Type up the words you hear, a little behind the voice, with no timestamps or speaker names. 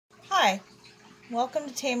Hi, welcome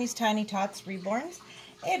to Tammy's Tiny Tots Reborns.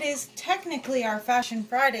 It is technically our Fashion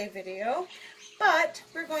Friday video, but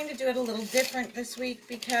we're going to do it a little different this week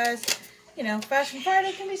because, you know, Fashion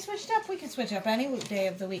Friday can be switched up. We can switch up any day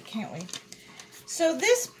of the week, can't we? So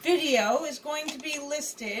this video is going to be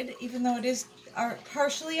listed, even though it is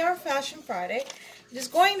partially our Fashion Friday, it is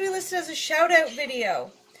going to be listed as a shout-out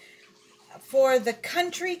video for the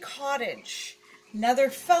Country Cottage. Another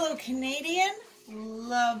fellow Canadian.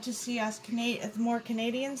 Love to see us more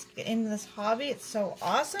Canadians in this hobby. It's so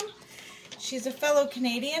awesome. She's a fellow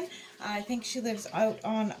Canadian. I think she lives out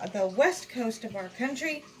on the west coast of our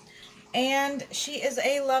country. And she is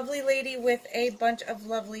a lovely lady with a bunch of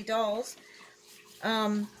lovely dolls.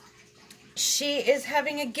 She is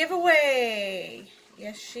having a giveaway.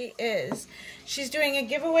 Yes, she is. She's doing a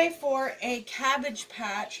giveaway for a Cabbage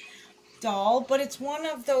Patch doll, but it's one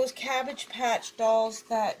of those Cabbage Patch dolls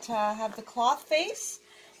that have the cloth face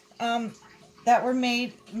that were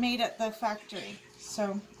made at the factory.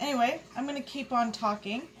 So anyway, I'm going to keep on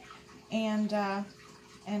talking, and I'm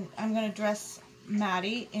going to dress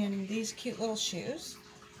Maddie in these cute little shoes,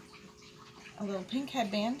 a little pink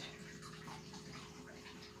headband,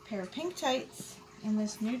 a pair of pink tights, and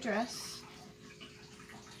this new dress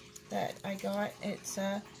that I got. It's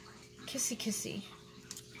Kissy Kissy.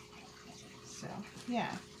 So,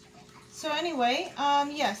 yeah. So anyway,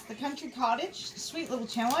 yes, the Country Cottage, sweet little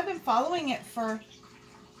channel. I've been following it for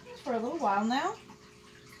a little while now.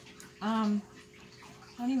 I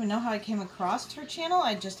don't even know how I came across her channel.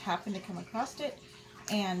 I just happened to come across it.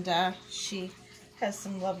 And she has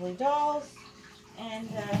some lovely dolls. And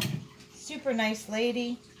super nice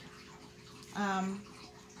lady.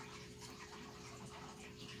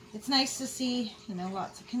 It's nice to see, you know,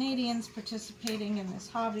 lots of Canadians participating in this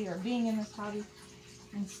hobby or being in this hobby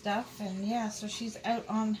and stuff. And yeah, so she's out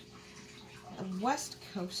on the west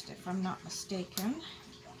coast, if I'm not mistaken.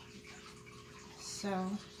 So,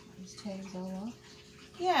 these tags all off.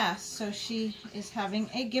 Yeah, so she is having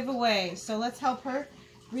a giveaway. So let's help her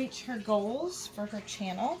reach her goals for her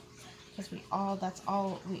channel, because that's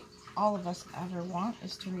all of us ever want,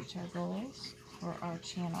 is to reach our goals for our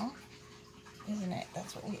channel. Isn't it?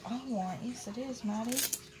 That's what we all want. Yes, it is, Maddie.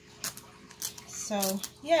 So,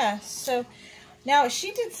 yeah. So, now,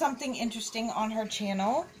 she did something interesting on her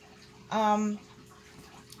channel. Now,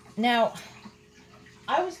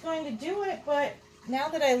 I was going to do it, but now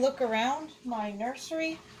that I look around my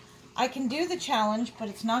nursery, I can do the challenge, but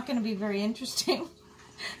it's not going to be very interesting.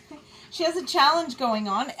 She has a challenge going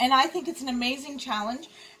on, and I think it's an amazing challenge,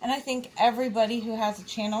 and I think everybody who has a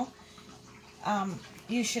channel,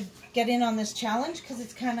 you should get in on this challenge because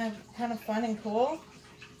it's kind of fun and cool.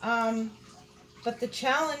 But the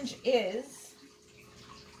challenge is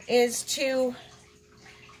to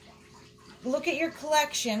look at your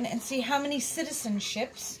collection and see how many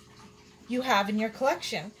citizenships you have in your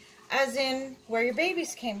collection, as in where your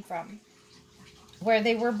babies came from, where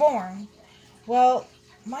they were born. Well,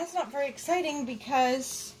 mine's not very exciting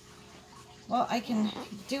because, well, I can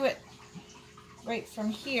do it right from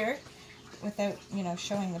here without, you know,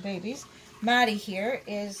 showing the babies. Maddie here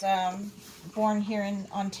is born here in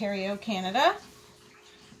Ontario, Canada.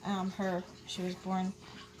 She was born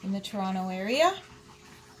in the Toronto area.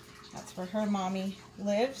 That's where her mommy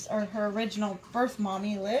lives, or her original birth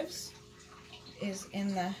mommy lives, is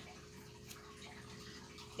in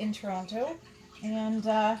Toronto.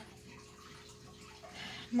 And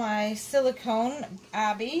my silicone,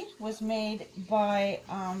 Abby, was made by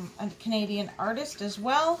a Canadian artist as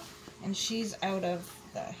well. And she's out of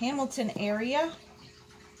the Hamilton area.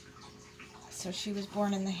 So she was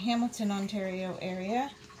born in the Hamilton, Ontario area.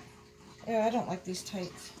 Yeah, I don't like these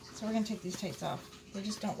tights. So we're going to take these tights off. They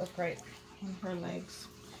just don't look right on her legs.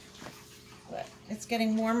 But it's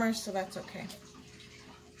getting warmer, so that's okay.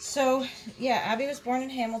 So, yeah, Abby was born in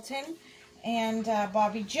Hamilton. And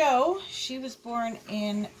Bobby Joe, she was born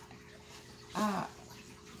in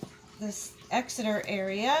this Exeter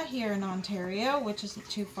area here in Ontario, which isn't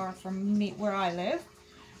too far from me where I live.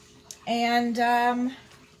 And let's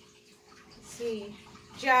see,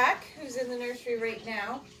 Jack, who's in the nursery right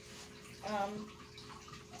now,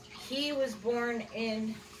 he was born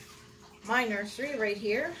in my nursery right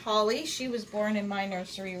here. Holly, she was born in my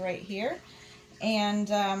nursery right here. And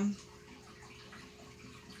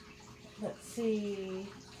let's see,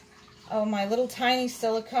 oh, my little tiny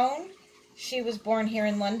silicone, she was born here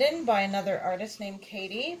in London by another artist named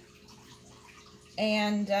Katie.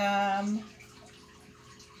 And,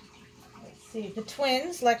 let's see, the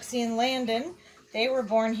twins, Lexi and Landon, they were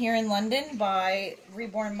born here in London by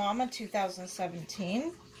Reborn Mama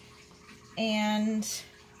 2017. And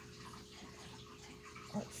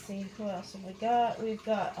let's see, who else have we got? We've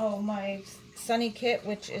got, oh, my Sunny Kit,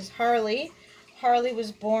 which is Harley. Harley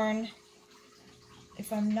was born,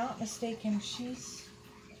 if I'm not mistaken, I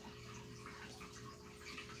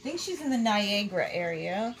think she's in the Niagara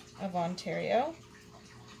area of Ontario.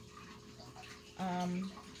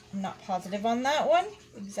 I'm not positive on that one,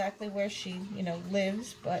 exactly where she,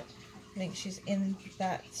 lives, but I think she's in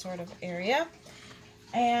that sort of area.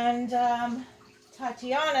 And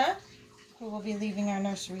Tatiana, who will be leaving our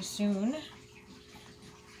nursery soon.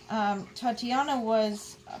 Tatiana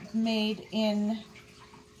was made in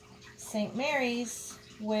St. Mary's,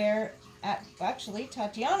 where, actually,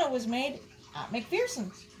 Tatiana was made at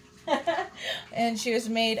McPherson's. And she was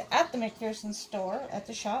made at the McPherson store, at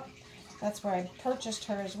the shop. That's where I purchased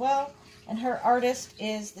her as well. And her artist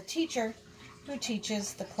is the teacher who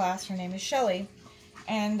teaches the class. Her name is Shelley.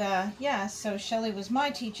 And yeah, so Shelley was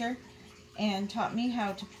my teacher and taught me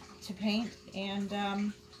how to paint.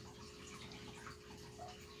 And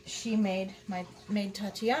she made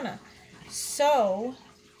Tatiana. So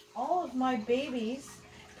all of my babies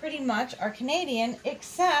pretty much are Canadian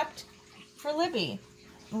except for Libby.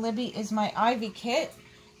 Libby is my Ivy Kit.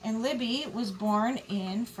 And Libby was born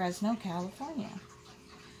in Fresno, California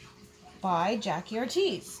by Jackie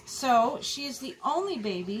Ortiz. So she is the only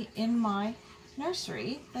baby in my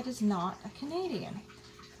nursery that is not a Canadian.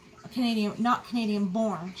 Not Canadian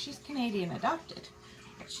born. She's Canadian adopted,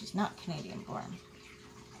 but she's not Canadian born.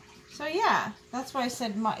 So yeah, that's why I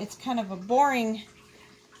said it's kind of a boring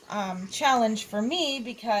challenge for me,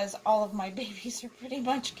 because all of my babies are pretty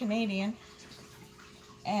much Canadian.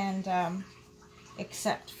 And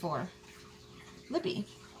except for Libby,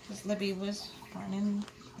 because Libby was born in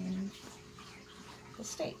the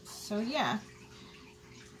States. So yeah,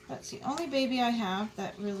 that's the only baby I have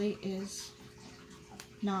that really is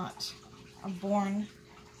not a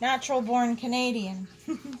natural born Canadian.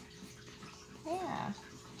 Yeah.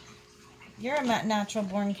 You're a natural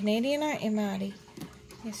born Canadian, aren't you, Maddie?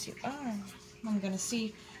 Yes, you are. I'm going to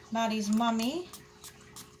see Maddie's mummy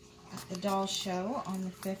at the doll show on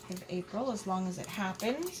the 5th of April, as long as it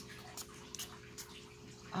happens.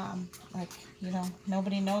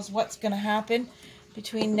 Nobody knows what's going to happen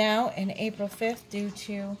between now and April 5th due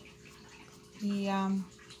to the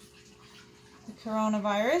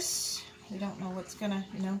coronavirus. We don't know what's going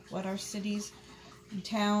to, what our cities and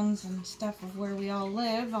towns and stuff of where we all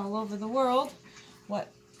live all over the world, what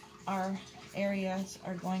our areas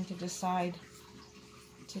are going to decide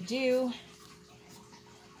to do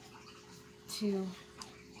to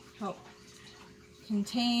help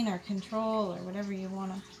contain or control, or whatever the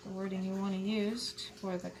wording you want to use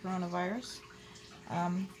for the coronavirus.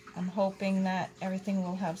 I'm hoping that everything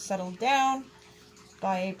will have settled down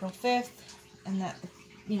by April 5th, and that,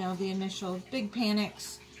 the initial big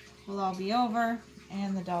panics will all be over,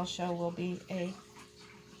 and the doll show will be a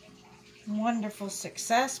wonderful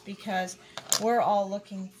success, because we're all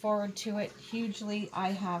looking forward to it hugely.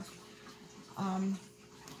 I have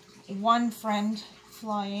one friend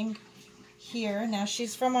flying here. Now,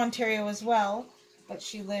 she's from Ontario as well, but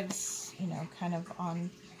she lives, kind of on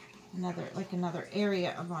another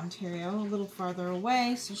area of Ontario, a little farther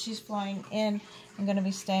away. So she's flying in. I'm going to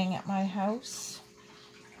be staying at my house.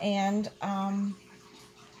 And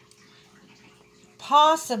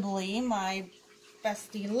possibly my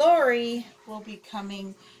bestie Lori will be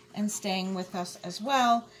coming and staying with us as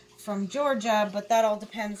well from Georgia, but that all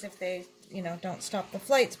depends if they, don't stop the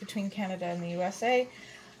flights between Canada and the USA.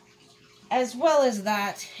 As well as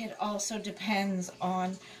that, it also depends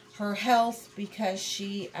on her health, because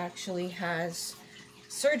she actually has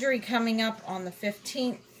surgery coming up on the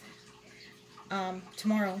 15th.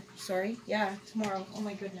 Tomorrow, sorry. Yeah, tomorrow. Oh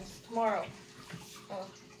my goodness, tomorrow.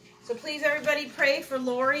 So please, everybody, pray for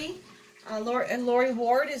Lori. Lori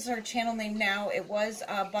Ward is her channel name now. It was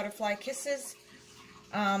Butterfly Kisses,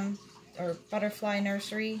 or Butterfly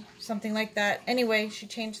Nursery, something like that. Anyway, she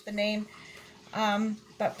changed the name.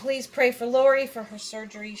 But please pray for Lori for her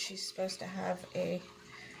surgery. She's supposed to have a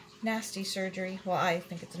nasty surgery. Well, I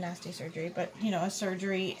think it's a nasty surgery, but, a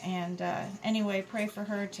surgery. And anyway, pray for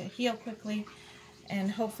her to heal quickly,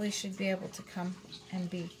 and hopefully she'd be able to come and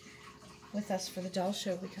be with us for the doll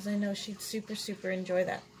show, because I know she'd super, super enjoy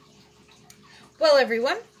that. Well,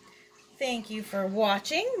 everyone, thank you for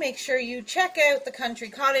watching. Make sure you check out the Country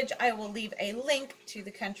Cottage. I will leave a link to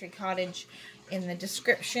the Country Cottage in the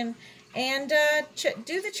description. And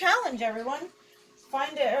do the challenge, everyone.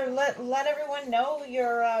 Find it, or let everyone know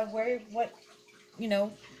your what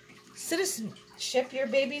citizenship your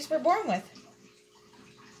babies were born with.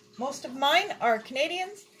 Most of mine are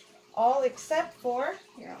Canadians, all except for,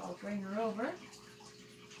 here, I'll bring her over.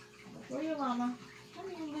 For you, Llama. Come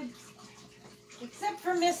here, Libs. Except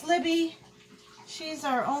for Miss Libby. She's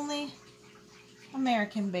our only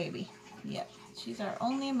American baby. Yep, she's our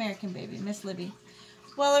only American baby, Miss Libby.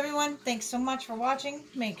 Well, everyone, thanks so much for watching.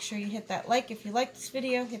 Make sure you hit that like if you liked this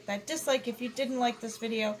video. Hit that dislike if you didn't like this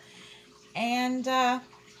video. And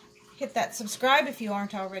hit that subscribe if you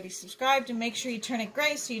aren't already subscribed. And make sure you turn it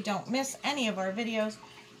gray so you don't miss any of our videos.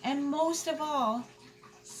 And most of all,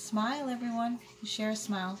 smile, everyone. Share a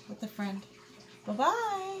smile with a friend.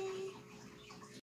 Bye-bye.